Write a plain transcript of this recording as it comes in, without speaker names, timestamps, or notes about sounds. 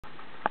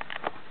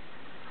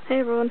Hey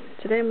everyone,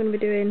 today I'm going to be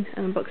doing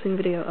an unboxing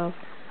video of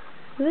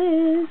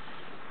this,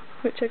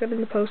 which I got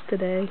in the post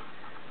today.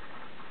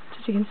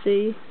 As you can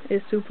see,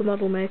 is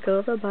Supermodel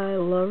Makeover by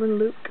Lauren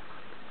Luke.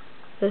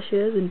 There she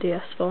is in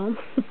DS form.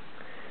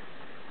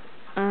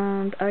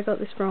 And I got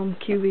this from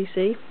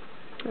QVC.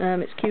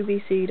 It's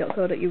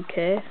qvc.co.uk.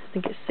 I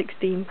think it's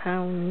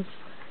 £16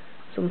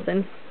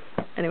 something.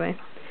 Anyway,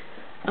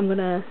 I'm going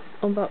to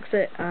unbox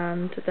it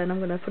and then I'm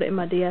going to put it in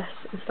my DS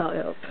and start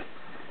it up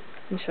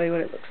and show you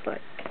what it looks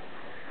like.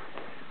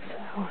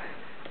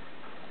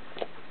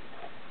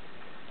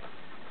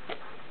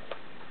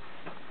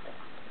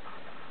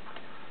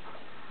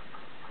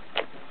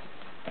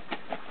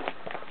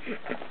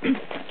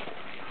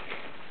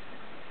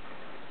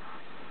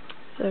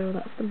 So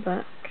that's the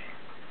back.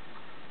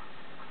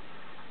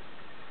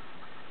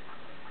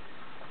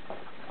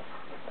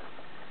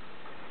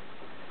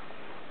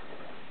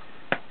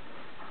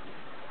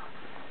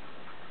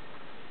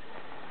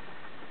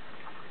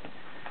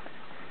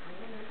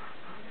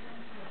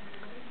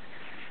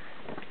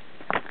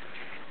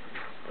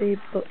 The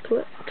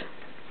booklet.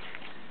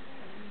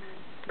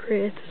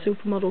 Create a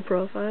supermodel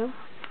profile.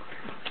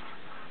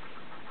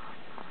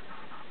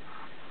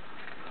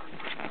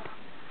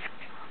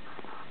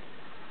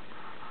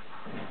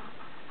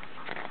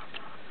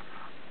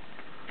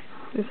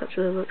 This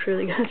actually looks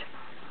really good.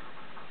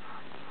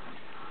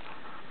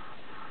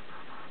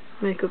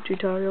 Makeup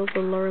tutorial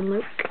for Lauren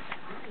Luke.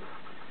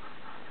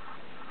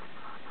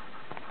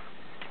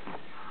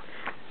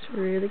 It's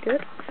really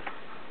good.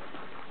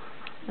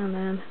 And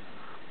then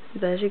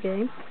there's your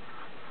game.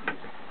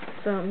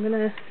 So I'm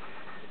gonna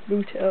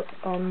boot it up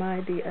on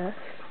my DS,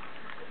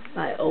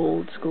 my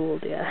old school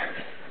DS.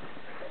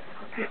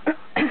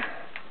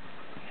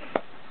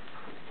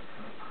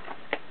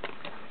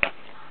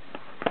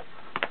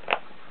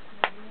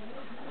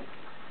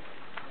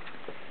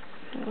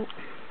 So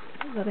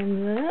put that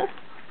in there,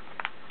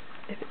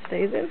 if it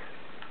stays in,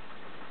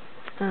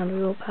 and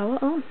we will power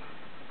on.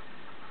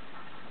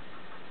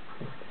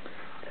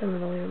 Turn the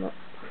volume up.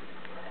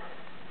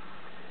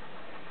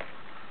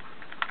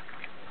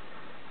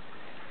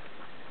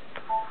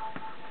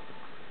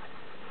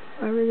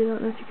 I really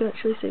don't know if you can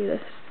actually see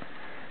this,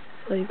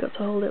 so you've got to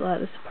hold it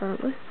like this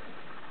apparently.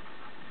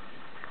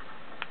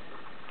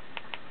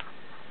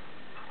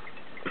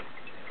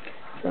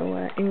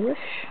 So English.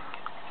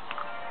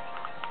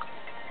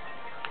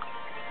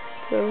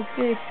 So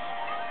hey.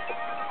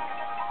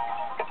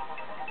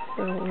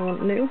 So we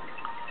want new.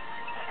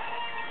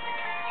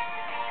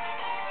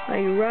 Are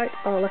you right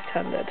or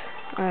left-handed?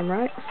 I'm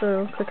right,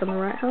 so click on the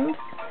right hand.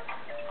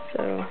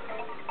 So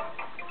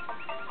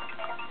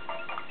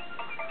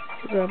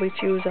this is where we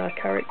choose our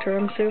character,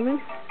 I'm assuming.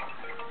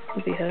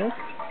 It'll be her.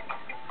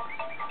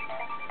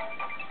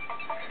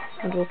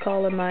 And we'll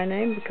call her my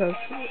name because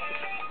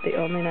it's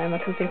the only name I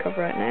can think of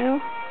right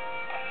now.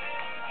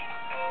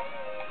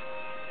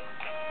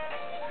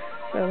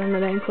 So then the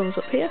name comes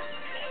up here.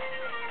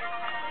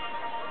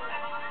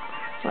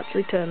 I'll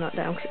actually turn that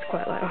down because it's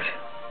quite loud.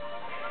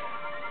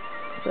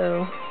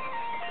 So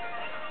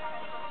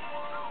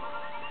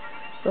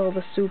all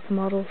the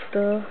supermodel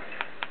stuff.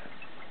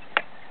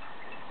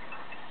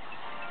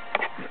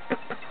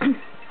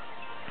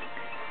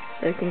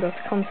 So you can go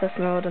to contest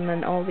mode and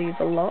then all these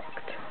are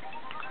locked.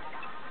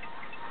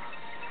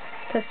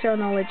 Test your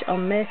knowledge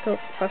on makeup,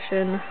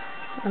 fashion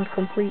and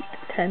complete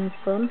 10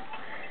 fun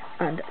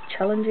and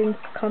challenging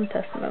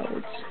contest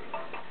modes.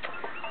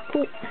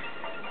 Cool.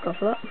 Go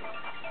for that.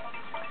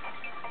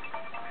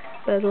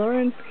 There's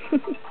Lauren.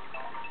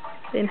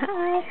 Saying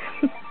hi.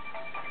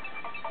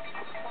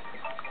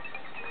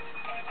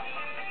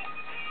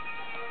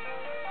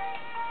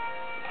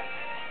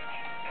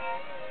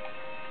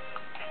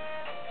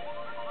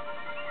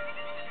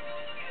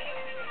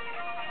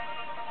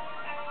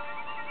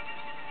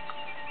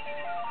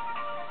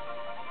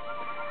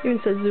 Even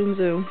says zoom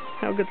zoom.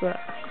 How good's that?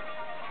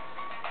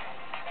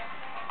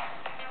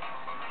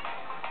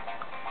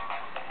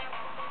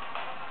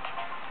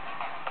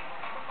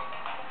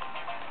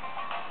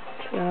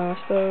 So I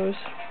suppose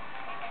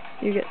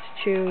you get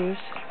to choose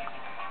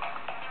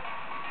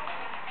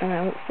an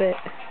outfit.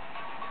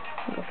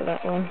 I'll go for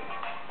that one.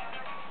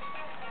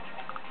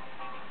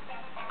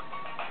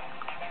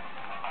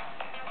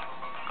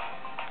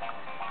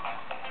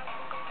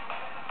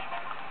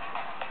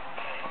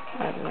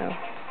 I don't know.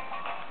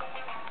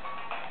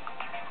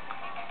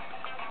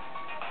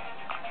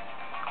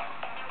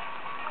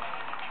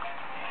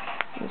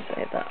 Let's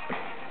save that.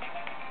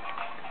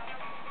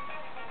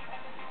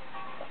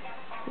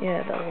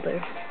 Yeah, that'll do.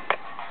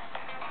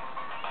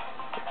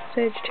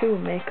 Stage 2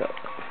 makeup.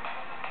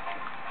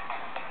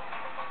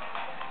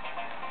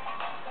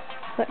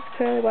 Select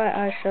pearly white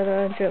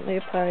eyeshadow and gently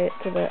apply it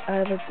to the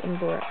eyelids and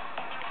brow.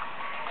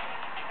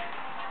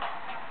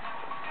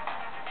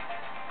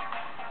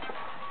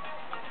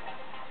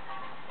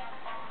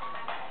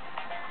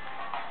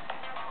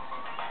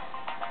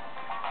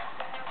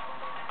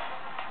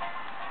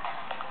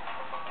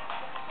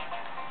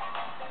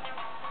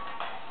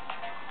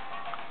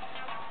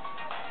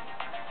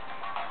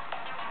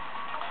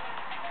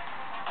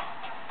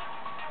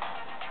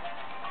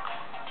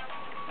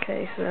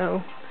 Okay,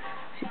 so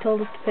she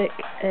told us to pick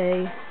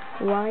a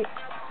white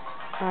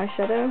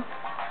eyeshadow.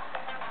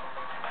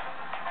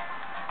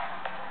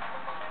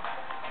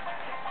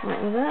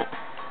 Went with that.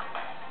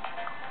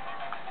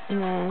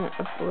 And then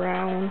a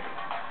brown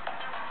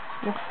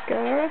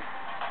mascara.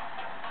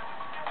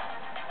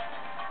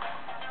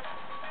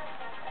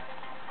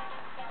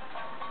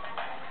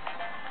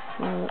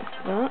 Well,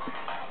 that's that.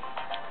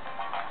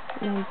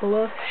 And then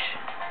blush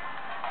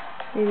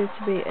needed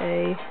to be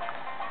a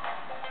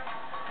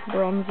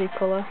bronzy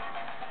colour.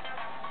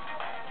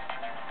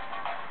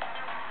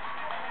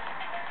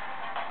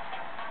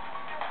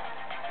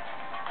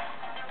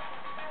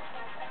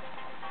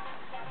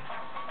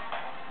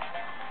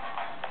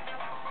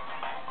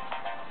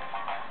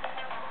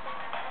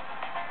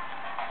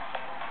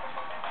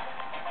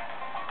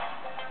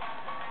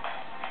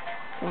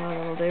 So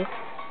that'll do.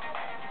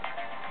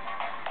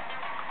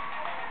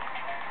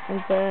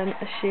 And then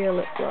a sheer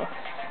lip gloss.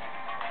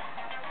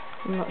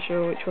 I'm not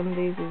sure which one of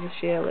these is a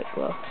sheer lip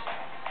gloss.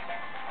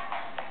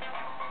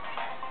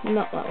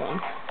 Not that one.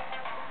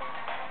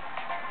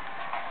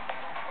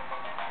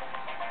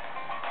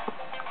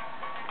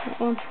 That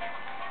one?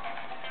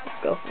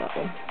 Let's go for that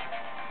one.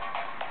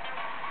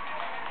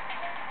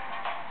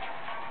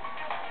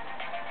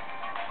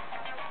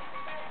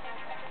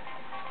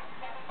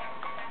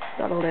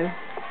 That'll do.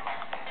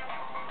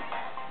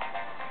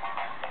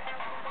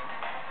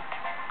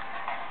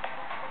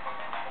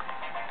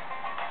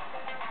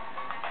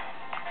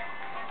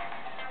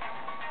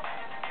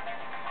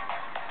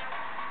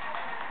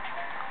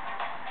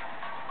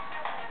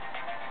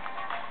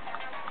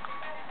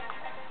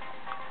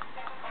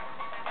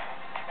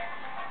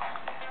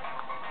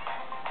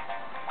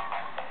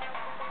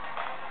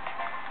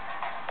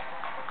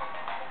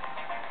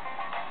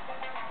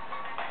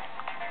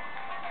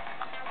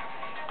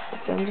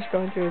 So I'm just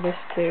going through this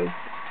to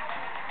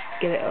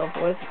get it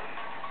over with.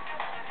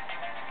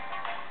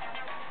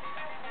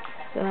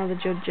 So now the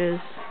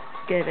judges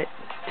gave it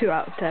 2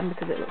 out of 10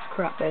 because it looks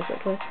crap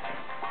basically.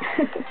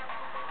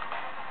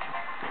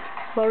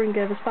 Lauren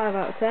gave us 5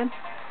 out of 10.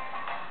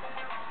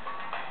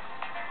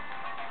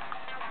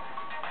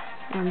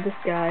 And this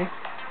guy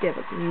gave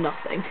us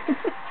nothing.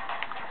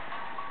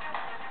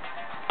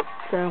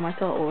 So my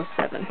total was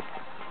 7.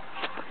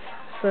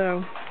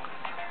 So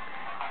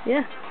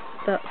yeah,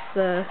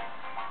 that's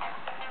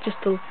just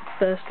a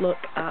first look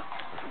at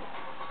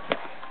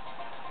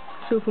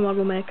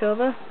Supermodel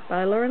Makeover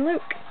by Lauren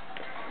Luke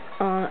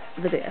on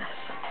the DS.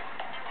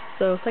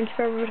 So thank you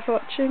for everybody for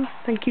watching.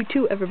 Thank you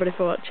to everybody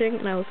for watching,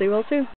 and I will see you all soon.